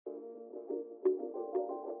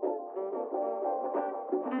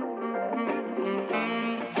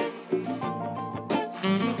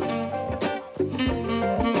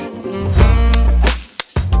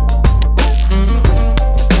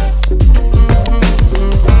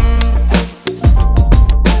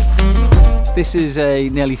This is a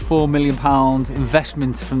nearly £4 million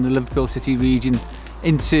investment from the Liverpool City region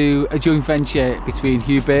into a joint venture between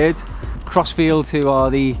Hugh Bird, Crossfield, who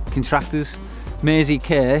are the contractors, Mersey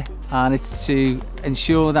Care, and it's to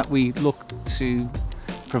ensure that we look to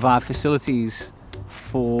provide facilities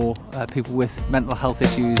for people with mental health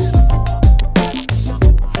issues.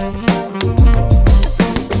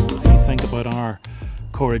 When you think about our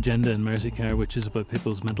core agenda in Mersey Care, which is about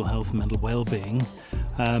people's mental health and mental well-being,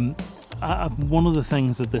 one of the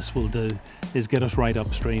things that this will do is get us right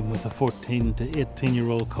upstream with a 14 to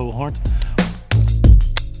 18-year-old cohort.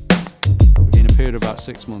 In a period of about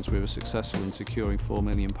 6 months we were successful in securing £4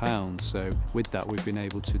 million, so with that we've been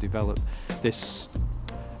able to develop this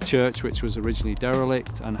church, which was originally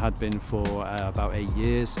derelict and had been for about 8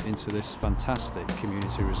 years, into this fantastic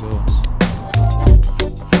community resource.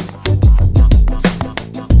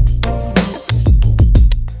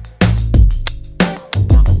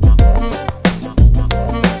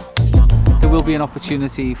 There will be an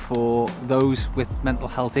opportunity for those with mental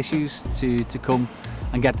health issues to come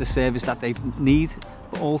and get the service that they need,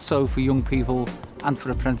 but also for young people and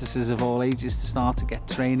for apprentices of all ages to start to get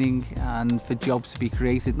training and for jobs to be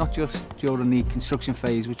created, not just during the construction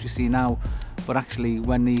phase, which we see now, but actually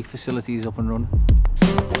when the facility is up and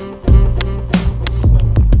running.